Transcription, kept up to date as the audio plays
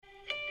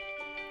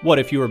What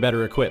if you were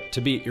better equipped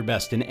to be at your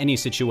best in any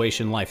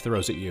situation life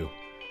throws at you?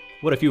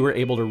 What if you were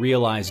able to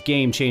realize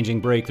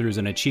game-changing breakthroughs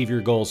and achieve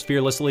your goals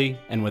fearlessly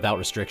and without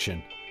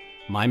restriction?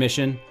 My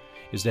mission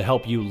is to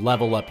help you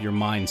level up your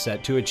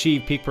mindset to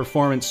achieve peak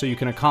performance so you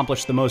can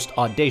accomplish the most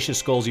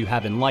audacious goals you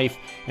have in life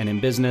and in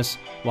business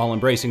while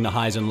embracing the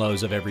highs and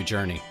lows of every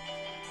journey.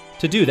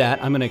 To do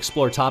that, I'm going to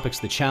explore topics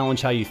that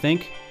challenge how you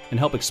think and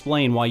help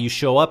explain why you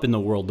show up in the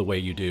world the way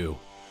you do.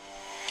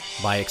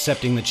 By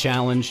accepting the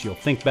challenge, you'll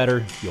think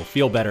better, you'll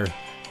feel better,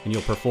 and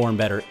you'll perform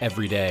better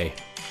every day.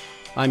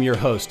 I'm your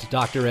host,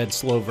 Dr. Ed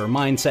Slover,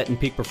 mindset and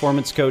peak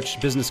performance coach,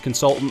 business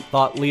consultant,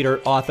 thought leader,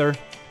 author,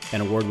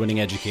 and award-winning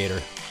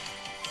educator.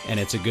 And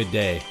it's a good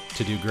day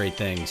to do great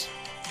things.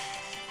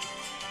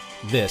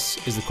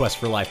 This is the Quest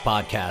for Life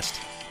podcast.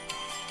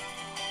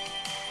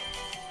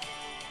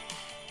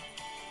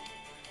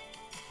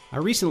 I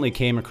recently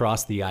came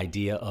across the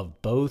idea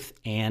of both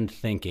and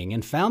thinking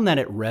and found that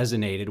it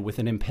resonated with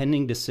an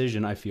impending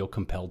decision I feel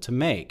compelled to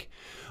make.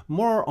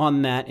 More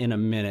on that in a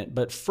minute,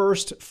 but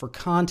first, for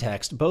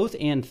context, both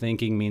and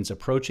thinking means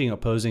approaching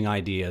opposing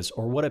ideas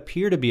or what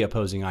appear to be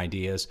opposing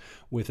ideas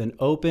with an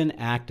open,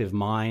 active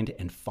mind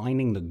and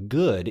finding the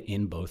good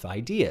in both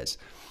ideas.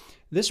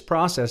 This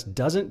process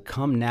doesn't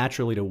come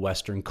naturally to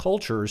Western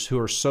cultures who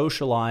are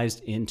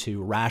socialized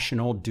into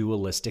rational,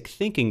 dualistic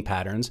thinking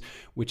patterns,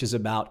 which is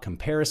about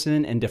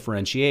comparison and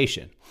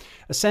differentiation.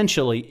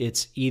 Essentially,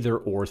 it's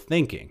either-or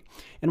thinking.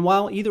 And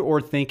while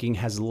either-or thinking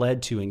has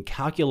led to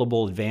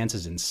incalculable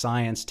advances in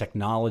science,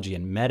 technology,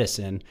 and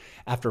medicine,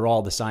 after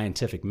all, the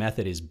scientific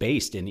method is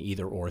based in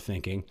either-or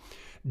thinking,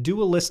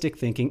 dualistic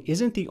thinking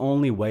isn't the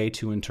only way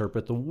to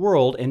interpret the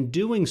world, and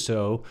doing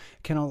so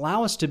can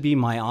allow us to be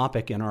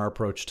myopic in our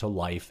approach to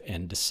life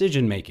and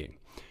decision-making.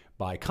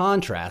 By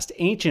contrast,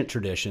 ancient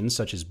traditions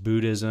such as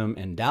Buddhism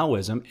and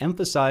Taoism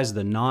emphasize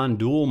the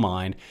non-dual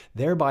mind,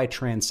 thereby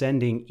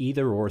transcending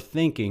either-or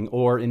thinking,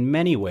 or in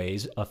many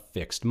ways, a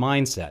fixed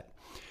mindset.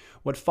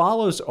 What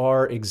follows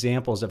are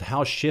examples of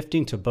how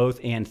shifting to both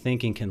and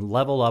thinking can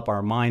level up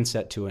our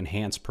mindset to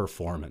enhance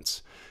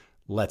performance.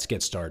 Let's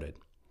get started.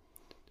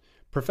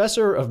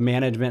 Professor of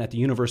Management at the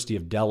University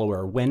of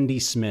Delaware, Wendy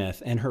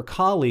Smith, and her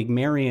colleague,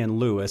 Marianne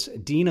Lewis,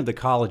 Dean of the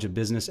College of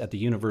Business at the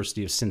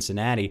University of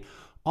Cincinnati,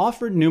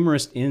 offered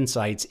numerous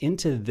insights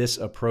into this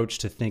approach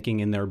to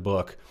thinking in their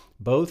book,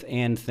 Both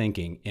and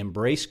Thinking: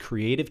 Embrace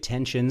Creative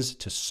Tensions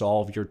to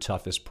Solve Your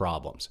Toughest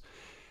Problems.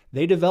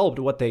 They developed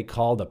what they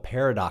call the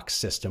paradox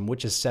system,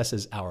 which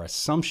assesses our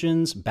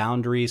assumptions,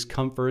 boundaries,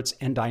 comforts,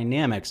 and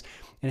dynamics,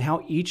 and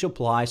how each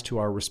applies to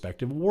our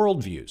respective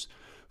worldviews.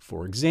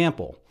 For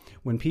example,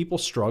 when people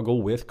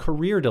struggle with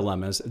career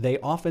dilemmas, they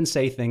often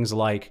say things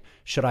like,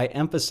 should I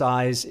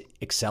emphasize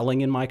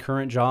excelling in my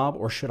current job,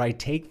 or should I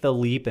take the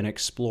leap and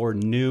explore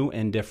new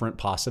and different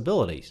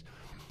possibilities?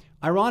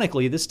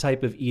 Ironically, this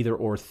type of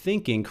either-or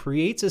thinking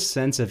creates a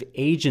sense of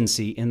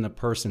agency in the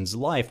person's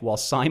life while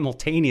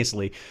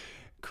simultaneously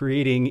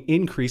creating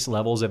increased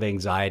levels of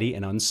anxiety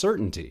and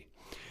uncertainty.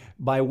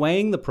 By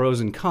weighing the pros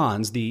and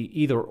cons, the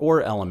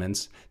either-or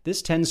elements,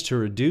 this tends to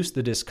reduce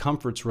the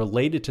discomforts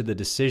related to the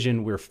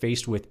decision we're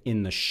faced with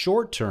in the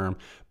short term,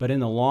 but in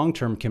the long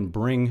term can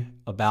bring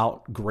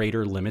about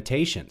greater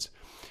limitations.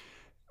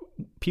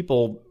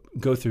 People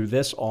go through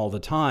this all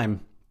the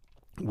time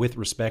with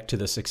respect to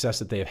the success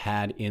that they've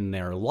had in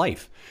their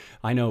life.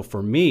 I know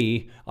for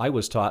me, I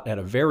was taught at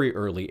a very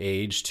early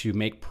age to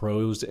make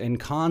pros and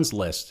cons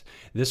lists.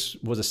 This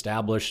was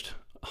established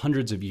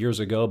hundreds of years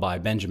ago by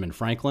Benjamin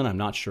Franklin. I'm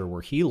not sure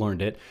where he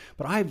learned it,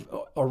 but I've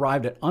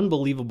arrived at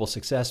unbelievable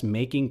success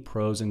making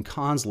pros and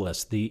cons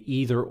lists, the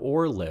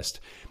either-or list.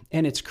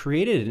 And it's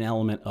created an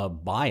element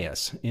of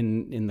bias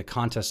in the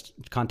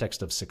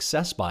context of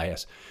success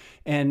bias.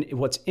 And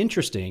what's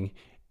interesting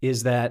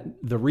is that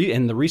the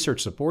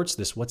research supports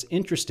this. What's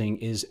interesting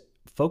is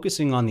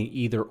focusing on the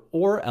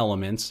either-or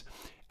elements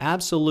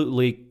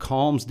absolutely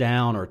calms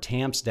down or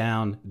tamps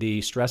down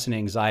the stress and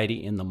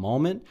anxiety in the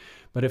moment.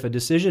 But if a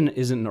decision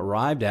isn't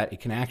arrived at,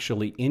 it can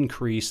actually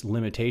increase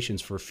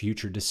limitations for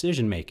future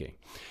decision making.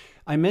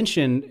 I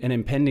mentioned an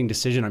impending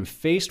decision I'm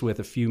faced with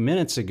a few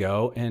minutes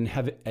ago and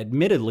have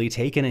admittedly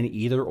taken an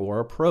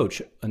either-or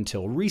approach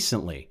until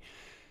recently.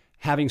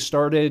 Having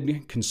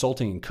started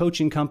consulting and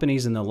coaching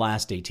companies in the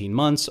last 18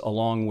 months,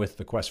 along with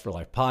the Quest for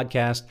Life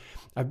podcast,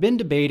 I've been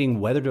debating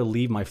whether to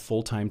leave my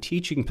full-time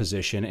teaching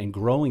position and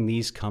growing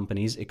these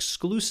companies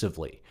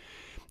exclusively.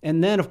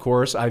 And then, of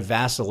course, I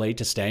vacillate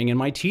to staying in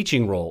my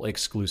teaching role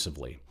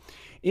exclusively.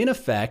 In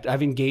effect,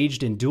 I've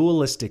engaged in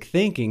dualistic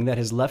thinking that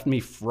has left me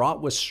fraught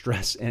with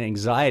stress and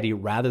anxiety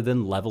rather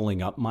than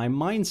leveling up my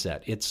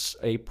mindset. It's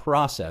a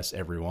process,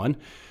 everyone.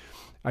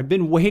 I've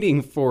been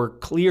waiting for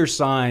clear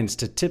signs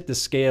to tip the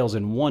scales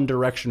in one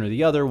direction or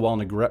the other while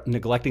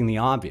neglecting the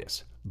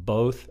obvious.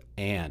 Both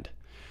and.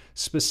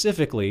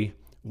 Specifically,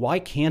 why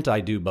can't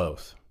I do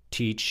both?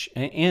 Teach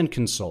and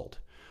consult.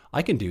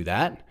 I can do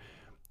that,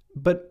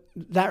 but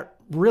that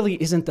really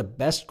isn't the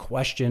best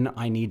question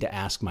I need to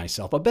ask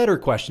myself. A better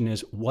question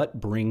is,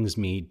 what brings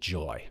me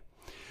joy?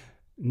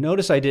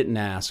 Notice I didn't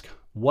ask,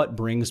 what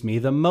brings me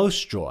the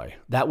most joy?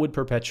 That would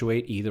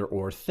perpetuate either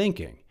or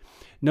thinking.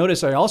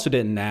 Notice I also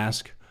didn't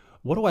ask,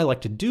 what do I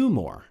like to do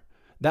more?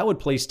 That would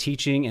place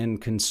teaching and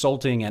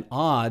consulting at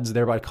odds,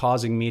 thereby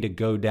causing me to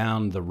go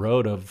down the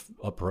road of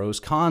a pros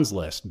cons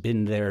list.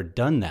 Been there,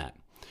 done that.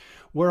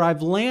 Where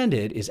I've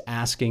landed is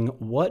asking,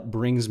 what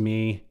brings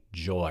me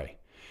joy?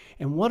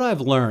 And what I've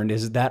learned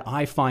is that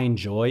I find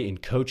joy in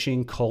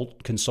coaching,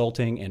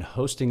 consulting, and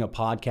hosting a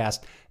podcast,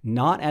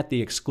 not at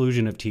the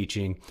exclusion of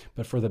teaching,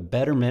 but for the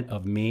betterment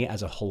of me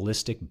as a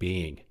holistic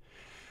being.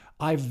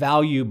 I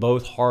value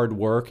both hard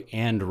work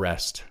and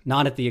rest,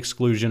 not at the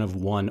exclusion of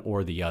one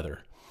or the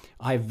other.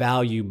 I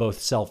value both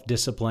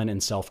self-discipline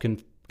and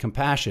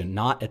self-compassion,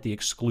 not at the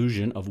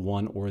exclusion of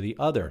one or the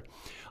other.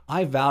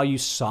 I value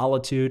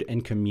solitude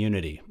and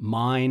community,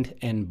 mind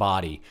and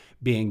body,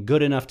 being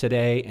good enough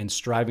today and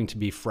striving to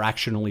be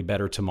fractionally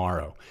better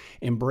tomorrow,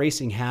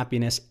 embracing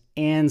happiness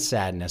and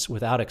sadness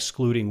without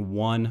excluding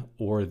one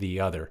or the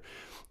other.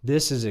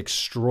 This is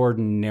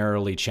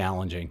extraordinarily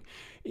challenging.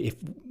 If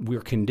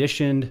we're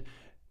conditioned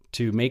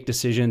to make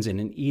decisions in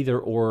an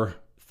either-or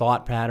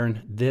thought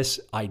pattern, this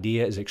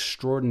idea is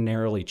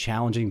extraordinarily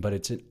challenging, but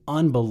it's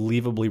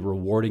unbelievably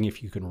rewarding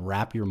if you can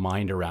wrap your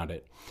mind around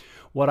it.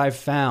 What I've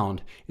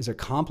found is a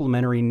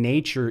complementary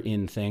nature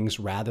in things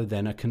rather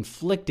than a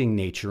conflicting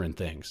nature in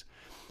things.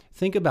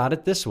 Think about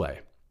it this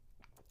way.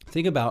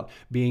 Think about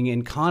being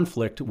in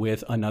conflict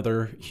with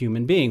another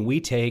human being.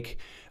 We take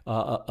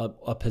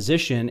a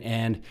position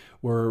and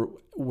we're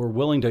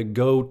willing to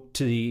go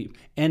to the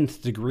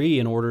nth degree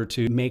in order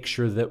to make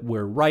sure that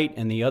we're right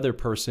and the other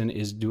person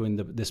is doing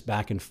this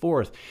back and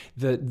forth.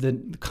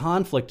 The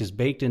conflict is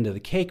baked into the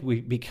cake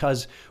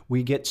because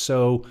we get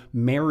so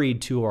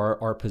married to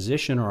our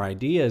position or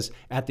ideas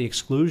at the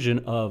exclusion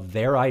of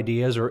their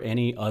ideas or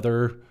any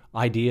other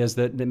ideas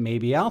that may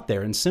be out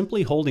there. And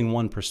simply holding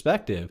one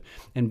perspective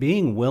and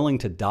being willing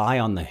to die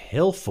on the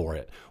hill for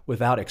it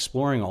without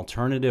exploring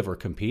alternative or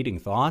competing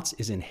thoughts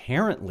is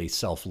inherently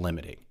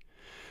self-limiting.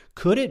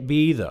 Could it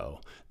be,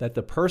 though, that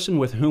the person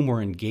with whom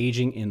we're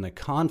engaging in the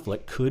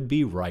conflict could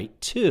be right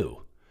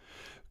too?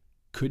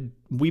 Could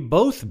we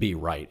both be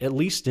right, at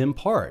least in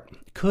part?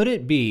 Could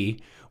it be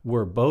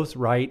we're both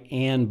right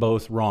and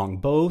both wrong,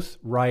 both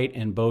right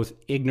and both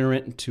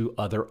ignorant to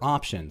other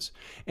options,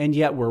 and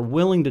yet we're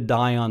willing to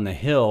die on the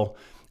hill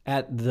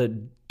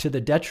to the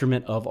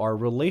detriment of our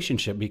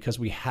relationship because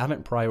we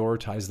haven't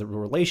prioritized the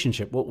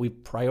relationship? What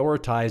we've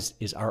prioritized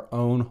is our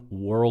own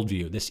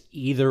worldview, this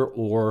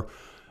either-or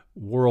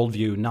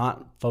worldview,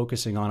 not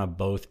focusing on a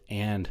both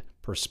and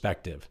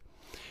perspective.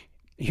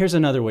 Here's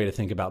another way to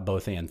think about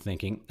both and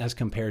thinking as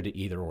compared to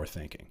either or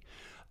thinking.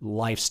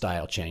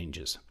 Lifestyle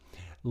changes.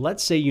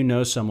 Let's say you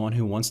know someone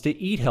who wants to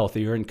eat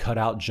healthier and cut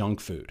out junk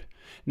food.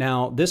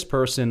 Now, this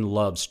person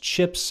loves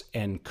chips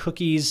and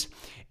cookies,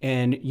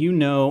 and you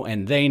know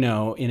and they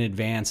know in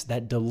advance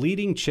that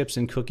deleting chips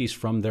and cookies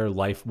from their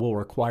life will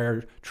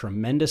require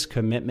tremendous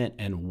commitment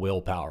and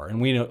willpower. And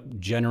we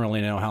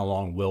generally know how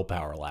long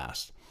willpower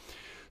lasts.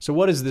 So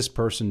what does this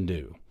person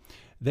do?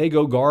 They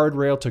go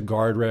guardrail to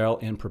guardrail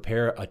and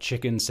prepare a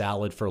chicken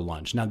salad for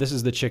lunch. Now, this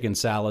is the chicken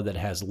salad that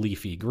has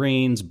leafy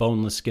greens,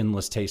 boneless,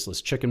 skinless,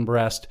 tasteless chicken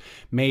breast,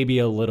 maybe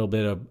a little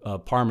bit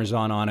of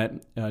Parmesan on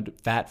it,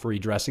 fat-free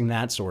dressing,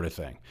 that sort of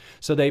thing.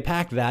 So they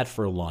pack that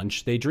for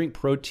lunch. They drink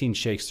protein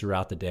shakes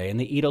throughout the day, and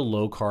they eat a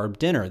low-carb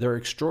dinner. They're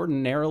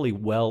extraordinarily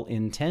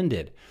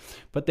well-intended,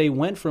 but they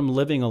went from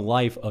living a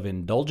life of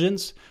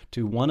indulgence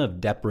to one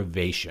of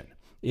deprivation.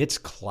 It's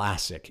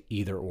classic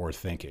either-or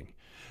thinking.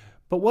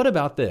 But what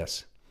about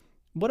this?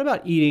 What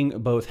about eating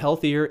both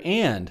healthier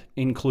and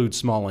include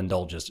small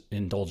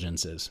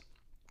indulgences?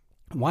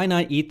 Why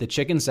not eat the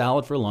chicken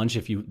salad for lunch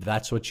if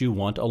that's what you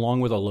want, along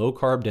with a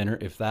low-carb dinner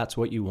if that's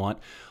what you want,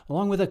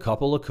 along with a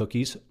couple of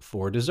cookies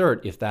for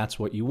dessert if that's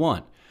what you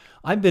want?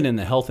 I've been in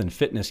the health and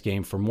fitness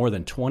game for more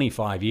than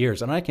 25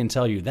 years, and I can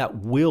tell you that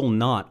will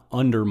not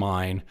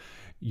undermine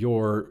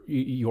your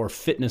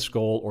fitness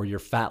goal or your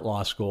fat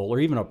loss goal or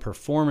even a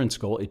performance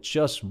goal. It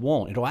just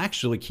won't. It'll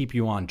actually keep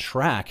you on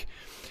track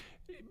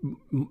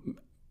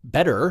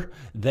better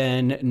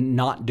than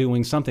not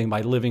doing something by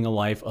living a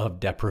life of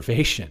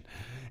deprivation.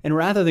 And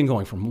rather than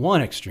going from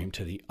one extreme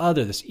to the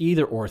other, this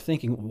either or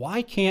thinking,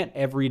 why can't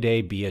every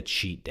day be a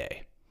cheat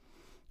day?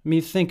 I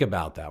mean, think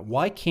about that.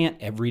 Why can't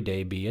every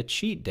day be a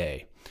cheat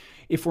day?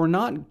 If we're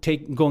not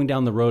going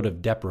down the road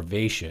of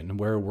deprivation,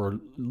 where we're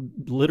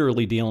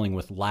literally dealing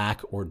with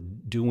lack or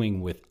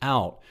doing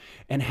without,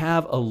 and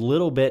have a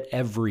little bit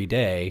every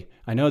day,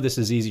 I know this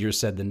is easier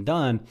said than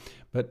done,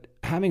 but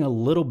having a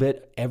little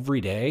bit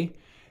every day,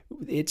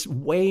 it's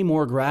way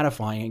more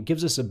gratifying. It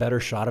gives us a better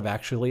shot of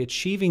actually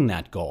achieving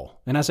that goal.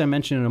 And as I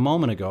mentioned a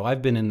moment ago,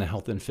 I've been in the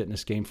health and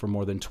fitness game for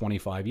more than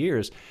 25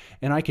 years.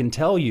 And I can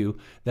tell you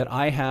that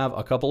I have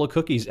a couple of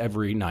cookies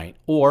every night,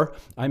 or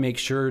I make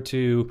sure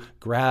to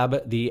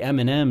grab the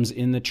M&Ms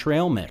in the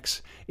trail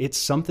mix. It's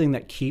something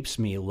that keeps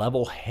me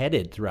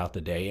level-headed throughout the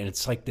day. And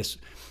it's like this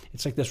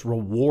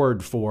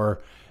reward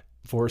for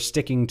for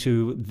sticking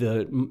to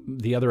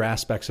the other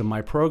aspects of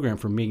my program,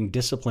 for being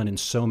disciplined in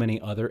so many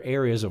other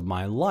areas of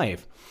my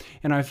life.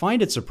 And I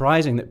find it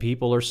surprising that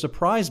people are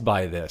surprised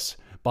by this,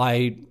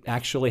 by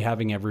actually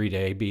having every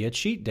day be a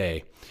cheat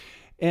day.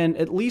 And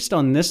at least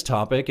on this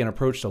topic and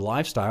approach to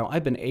lifestyle,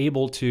 I've been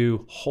able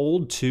to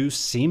hold two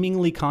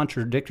seemingly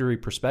contradictory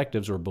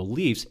perspectives or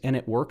beliefs, and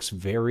it works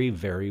very,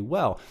 very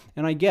well.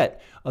 And I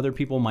get other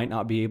people might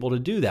not be able to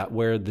do that,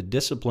 where the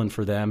discipline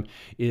for them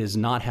is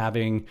not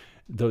having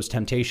those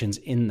temptations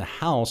in the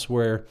house,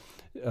 where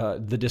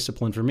the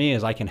discipline for me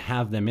is I can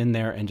have them in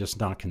there and just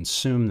not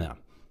consume them.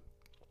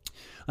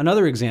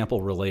 Another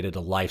example related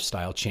to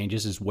lifestyle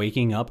changes is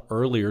waking up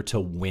earlier to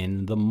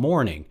win the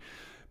morning.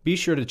 Be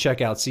sure to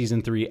check out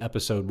Season 3,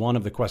 Episode 1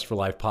 of the Quest for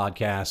Life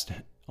podcast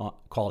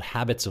called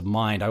Habits of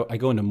Mind. I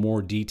go into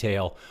more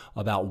detail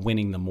about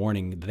winning the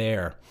morning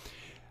there.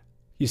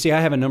 You see, I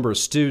have a number of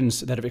students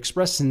that have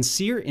expressed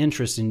sincere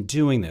interest in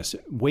doing this,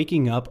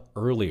 waking up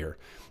earlier,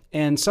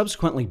 and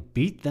subsequently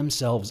beat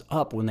themselves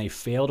up when they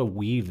fail to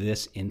weave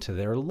this into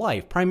their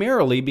life,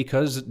 primarily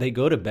because they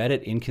go to bed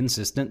at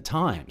inconsistent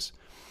times.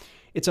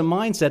 It's a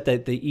mindset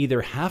that they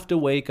either have to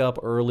wake up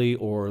early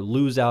or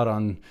lose out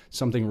on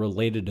something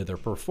related to their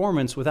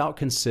performance without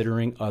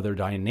considering other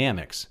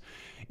dynamics.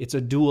 It's a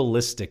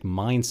dualistic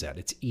mindset.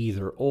 It's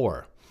either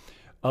or.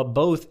 A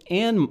both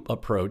and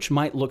approach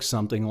might look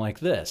something like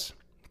this: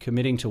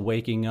 committing to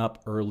waking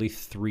up early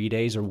 3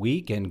 days a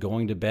week and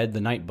going to bed the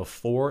night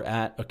before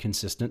at a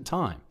consistent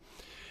time.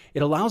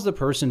 It allows the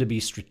person to be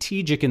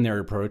strategic in their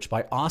approach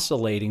by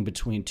oscillating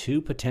between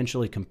two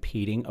potentially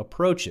competing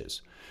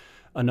approaches.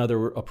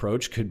 Another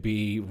approach could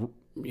be,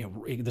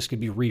 this could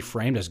be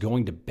reframed as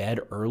going to bed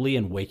early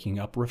and waking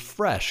up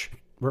refreshed,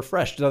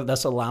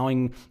 thus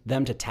allowing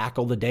them to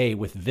tackle the day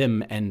with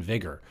vim and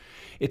vigor.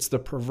 It's the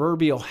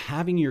proverbial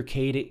having your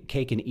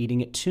cake and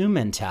eating it too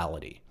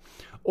mentality.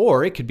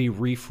 Or it could be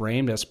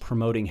reframed as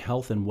promoting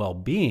health and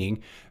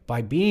well-being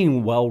by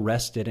being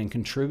well-rested and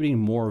contributing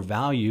more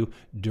value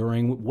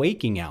during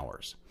waking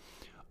hours.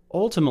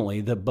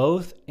 Ultimately, the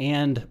both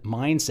and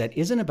mindset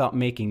isn't about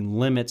making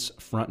limits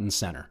front and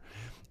center.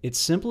 It's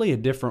simply a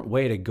different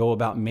way to go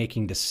about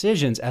making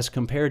decisions as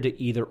compared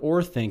to either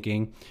or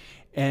thinking,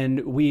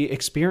 and we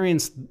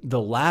experience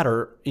the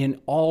latter in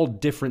all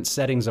different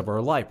settings of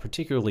our life,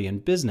 particularly in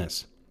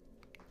business.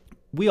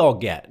 We all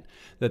get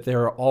that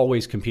there are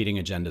always competing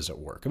agendas at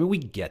work. I mean, we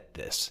get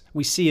this.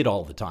 We see it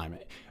all the time.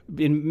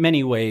 In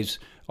many ways,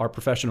 our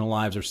professional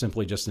lives are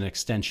simply just an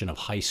extension of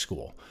high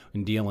school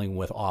in dealing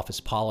with office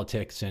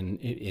politics and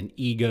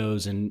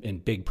egos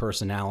and big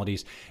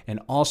personalities, and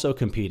also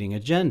competing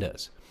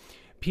agendas.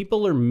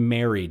 People are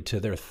married to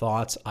their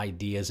thoughts,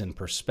 ideas, and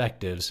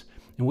perspectives,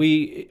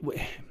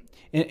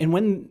 and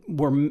when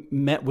we're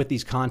met with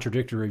these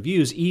contradictory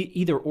views,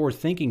 either or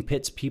thinking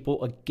pits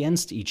people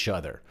against each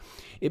other.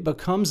 It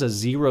becomes a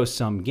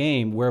zero-sum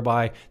game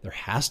whereby there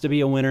has to be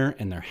a winner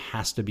and there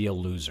has to be a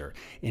loser.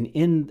 And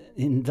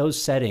in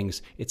those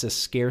settings, it's a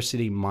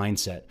scarcity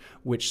mindset,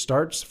 which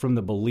starts from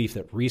the belief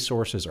that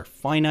resources are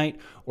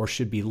finite or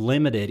should be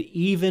limited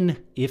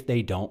even if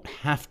they don't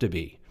have to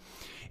be.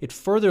 It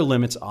further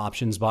limits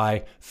options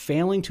by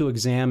failing to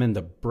examine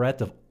the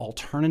breadth of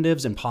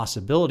alternatives and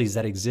possibilities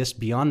that exist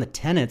beyond the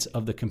tenets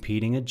of the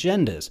competing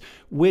agendas,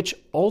 which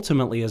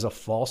ultimately is a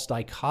false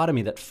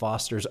dichotomy that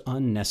fosters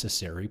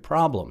unnecessary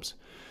problems.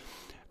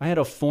 I had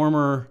a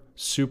former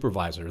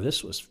supervisor,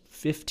 this was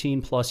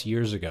 15 plus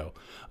years ago,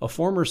 a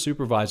former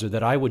supervisor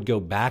that I would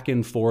go back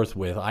and forth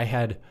with. I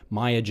had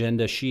my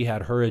agenda, she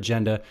had her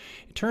agenda.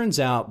 It turns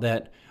out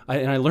that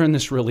and I learned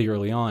this really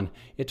early on,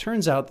 it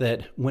turns out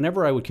that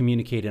whenever I would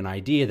communicate an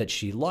idea that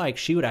she liked,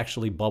 she would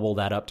actually bubble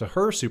that up to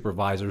her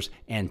supervisors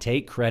and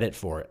take credit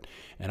for it.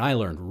 And I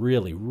learned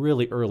really,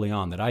 really early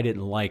on that I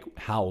didn't like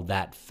how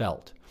that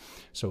felt.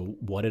 So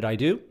what did I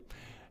do?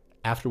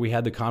 After we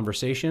had the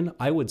conversation,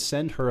 I would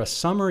send her a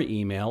summary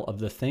email of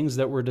the things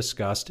that were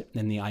discussed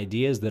and the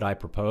ideas that I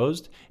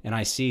proposed, and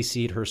I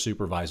CC'd her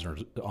supervisor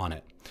on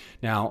it.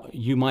 Now,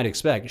 you might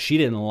expect she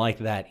didn't like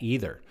that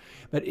either,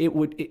 but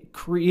it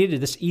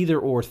created this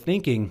either-or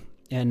thinking,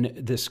 and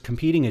this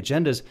competing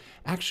agendas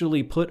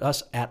actually put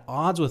us at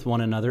odds with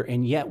one another,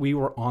 and yet we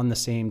were on the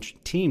same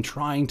team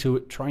trying to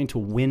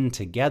win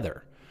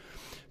together.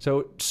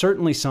 So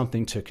certainly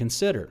something to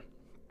consider.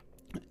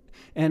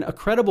 And a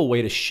credible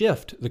way to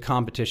shift the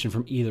competition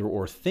from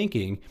either-or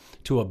thinking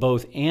to a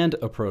both-and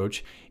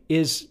approach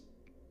is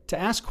to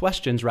ask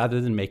questions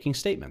rather than making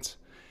statements.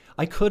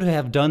 I could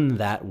have done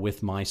that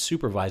with my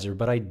supervisor,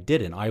 but I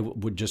didn't. I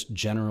would just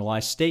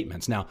generalize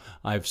statements. Now,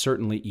 I've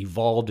certainly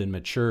evolved and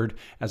matured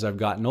as I've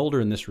gotten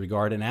older in this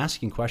regard, and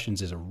asking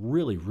questions is a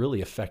really,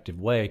 really effective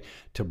way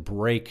to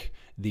break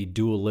the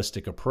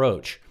dualistic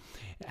approach.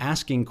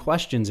 Asking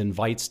questions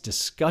invites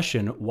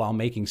discussion, while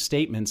making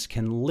statements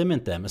can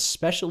limit them,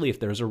 especially if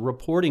there's a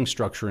reporting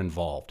structure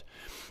involved.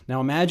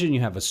 Now imagine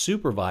you have a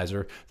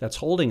supervisor that's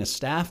holding a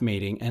staff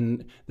meeting,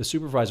 and the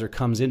supervisor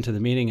comes into the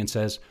meeting and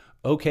says,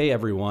 "Okay,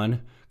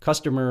 everyone,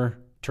 customer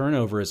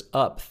turnover is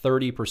up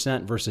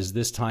 30% versus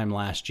this time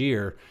last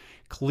year.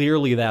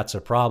 Clearly that's a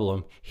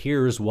problem.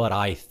 Here's what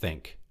I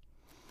think.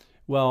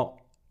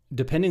 Well,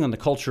 depending on the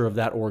culture of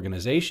that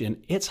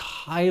organization, it's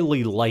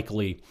highly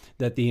likely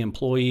that the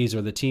employees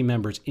or the team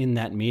members in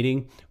that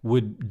meeting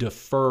would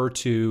defer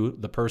to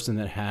the person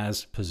that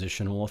has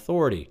positional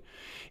authority.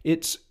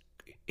 It's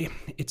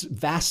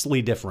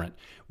vastly different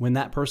when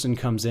that person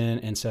comes in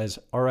and says,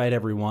 all right,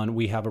 everyone,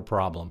 we have a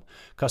problem.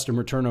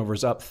 Customer turnover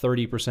is up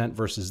 30%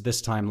 versus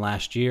this time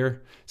last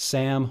year.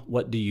 Sam,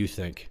 what do you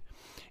think?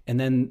 And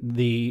then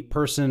the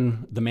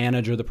person, the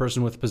manager, the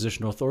person with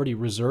positional authority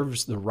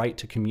reserves the right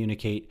to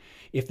communicate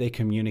if they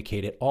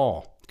communicate at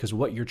all. Because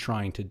what you're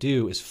trying to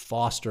do is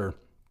foster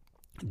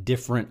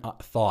different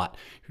thought.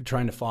 You're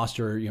trying to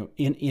foster,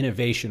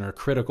 innovation or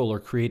critical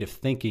or creative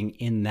thinking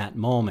in that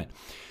moment.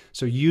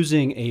 So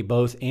using a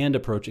both and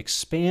approach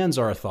expands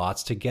our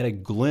thoughts to get a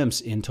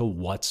glimpse into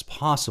what's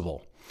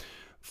possible.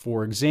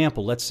 For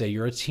example, let's say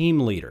you're a team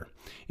leader.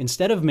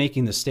 Instead of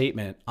making the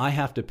statement, I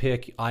have to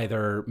pick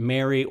either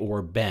Mary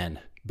or Ben,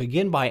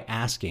 begin by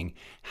asking,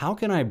 how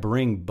can I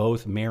bring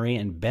both Mary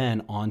and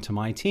Ben onto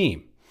my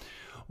team?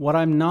 What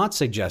I'm not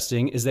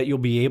suggesting is that you'll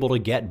be able to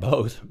get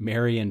both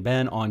Mary and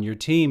Ben on your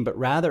team, but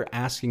rather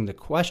asking the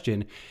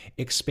question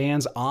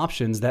expands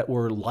options that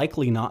were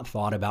likely not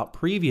thought about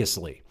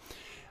previously.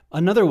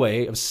 Another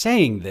way of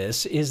saying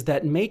this is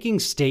that making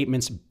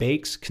statements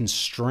bakes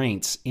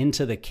constraints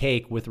into the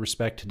cake with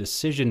respect to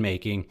decision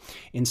making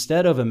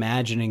instead of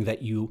imagining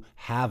that you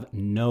have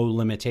no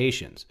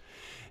limitations.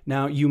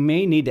 Now, you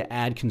may need to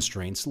add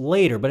constraints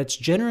later, but it's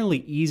generally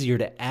easier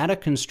to add a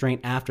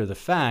constraint after the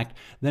fact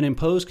than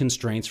impose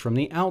constraints from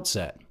the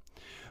outset.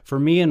 For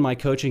me and my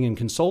coaching and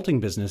consulting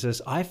businesses,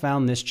 I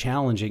found this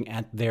challenging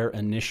at their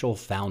initial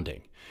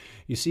founding.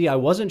 You see, I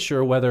wasn't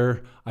sure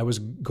whether I was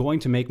going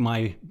to make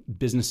my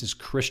businesses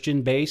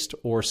Christian-based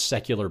or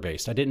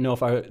secular-based. I didn't know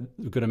if I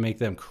was going to make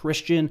them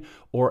Christian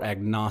or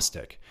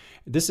agnostic.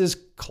 This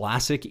is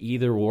classic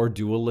either-or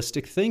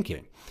dualistic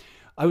thinking.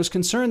 I was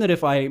concerned that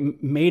if I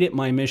made it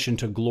my mission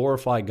to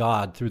glorify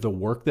God through the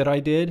work that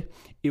I did,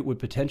 it would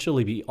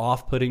potentially be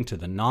off-putting to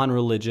the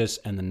non-religious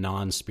and the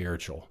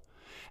non-spiritual.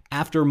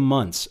 After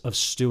months of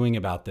stewing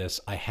about this,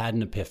 I had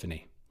an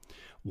epiphany.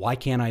 Why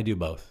can't I do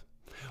both?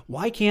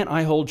 Why can't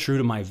I hold true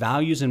to my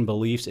values and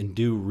beliefs and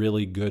do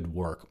really good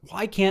work?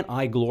 Why can't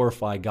I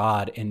glorify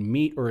God and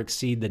meet or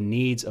exceed the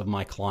needs of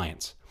my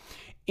clients?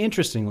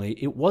 Interestingly,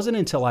 it wasn't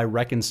until I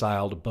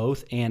reconciled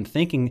both and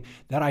thinking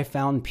that I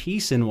found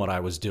peace in what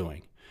I was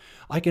doing.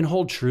 I can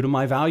hold true to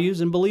my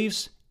values and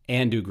beliefs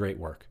and do great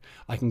work.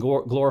 I can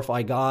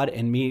glorify God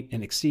and meet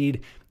and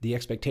exceed the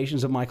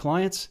expectations of my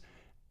clients.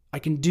 I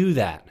can do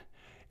that.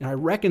 And I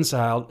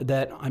reconciled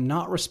that I'm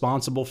not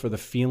responsible for the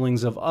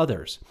feelings of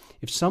others.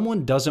 If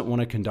someone doesn't want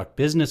to conduct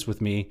business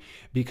with me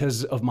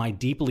because of my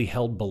deeply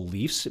held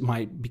beliefs,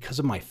 because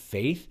of my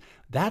faith,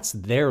 that's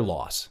their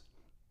loss.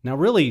 Now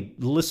really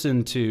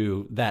listen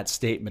to that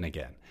statement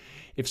again.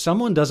 If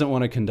someone doesn't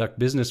want to conduct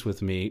business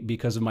with me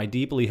because of my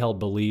deeply held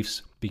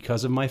beliefs,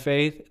 because of my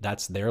faith,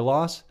 that's their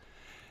loss.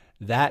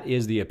 That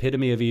is the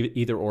epitome of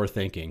either-or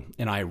thinking,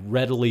 and I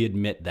readily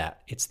admit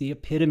that. It's the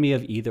epitome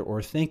of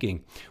either-or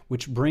thinking,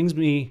 which brings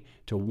me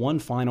to one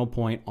final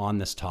point on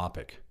this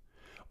topic.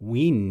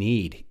 We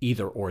need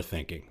either-or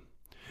thinking.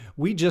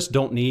 We just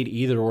don't need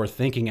either-or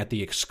thinking at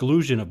the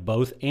exclusion of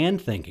both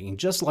and thinking,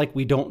 just like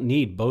we don't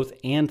need both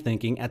and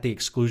thinking at the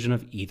exclusion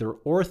of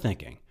either-or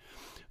thinking.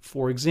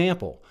 For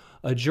example,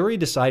 a jury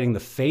deciding the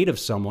fate of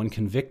someone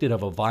convicted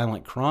of a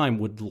violent crime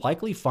would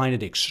likely find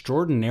it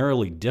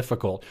extraordinarily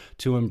difficult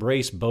to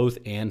embrace both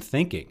and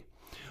thinking.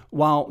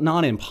 While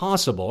not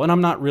impossible, and I'm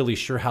not really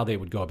sure how they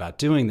would go about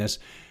doing this,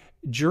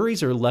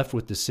 juries are left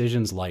with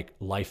decisions like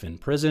life in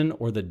prison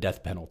or the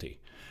death penalty,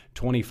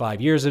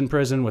 25 years in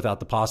prison without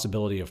the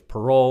possibility of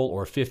parole,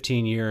 or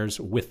 15 years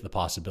with the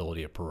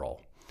possibility of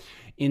parole.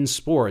 In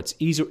sports,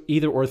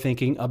 either-or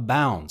thinking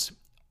abounds.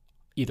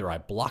 Either I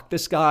block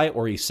this guy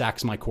or he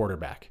sacks my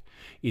quarterback.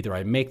 Either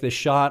I make this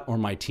shot or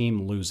my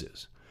team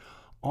loses.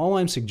 All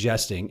I'm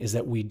suggesting is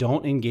that we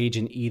don't engage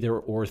in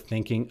either-or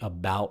thinking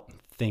about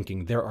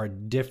thinking. There are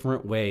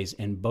different ways,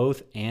 and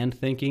both and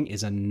thinking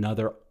is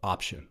another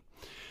option.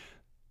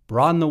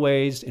 Broaden the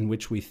ways in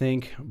which we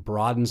think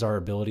broadens our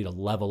ability to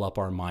level up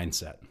our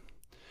mindset.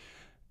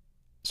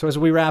 So as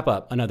we wrap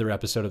up another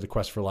episode of the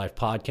Quest for Life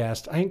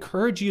podcast, I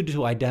encourage you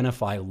to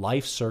identify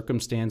life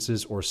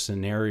circumstances or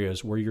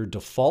scenarios where your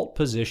default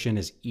position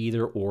is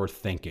either-or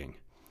thinking.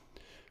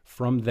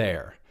 From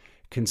there,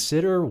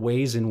 consider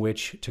ways in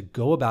which to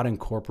go about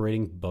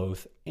incorporating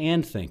both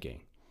and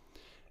thinking.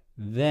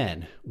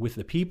 Then, with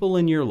the people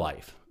in your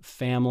life,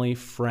 family,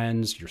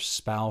 friends, your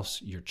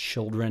spouse, your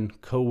children,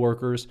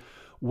 coworkers,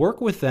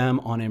 work with them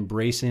on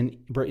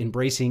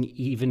embracing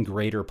even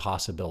greater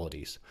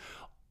possibilities.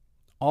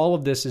 All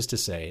of this is to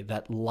say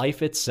that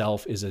life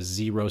itself is a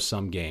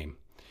zero-sum game.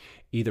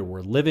 Either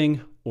we're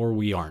living or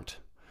we aren't.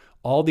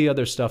 All the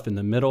other stuff in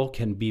the middle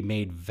can be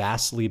made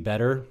vastly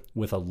better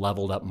with a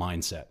leveled up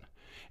mindset.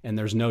 And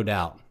there's no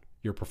doubt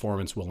your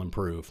performance will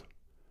improve.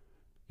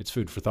 It's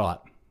food for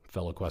thought,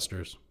 fellow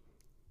Questers.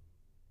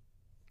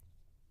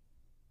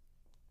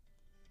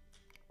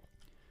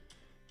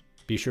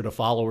 Be sure to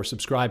follow or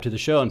subscribe to the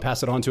show and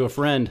pass it on to a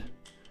friend.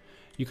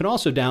 You can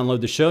also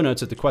download the show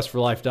notes at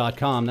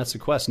thequestforlife.com. That's the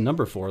quest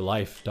number 4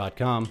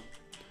 life.com.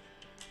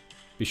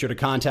 Be sure to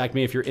contact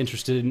me if you're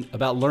interested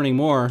about learning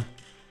more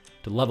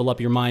to level up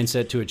your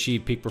mindset to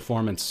achieve peak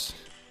performance.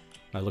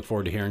 I look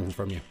forward to hearing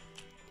from you.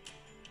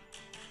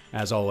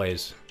 As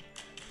always,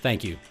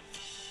 thank you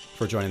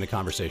for joining the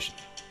conversation.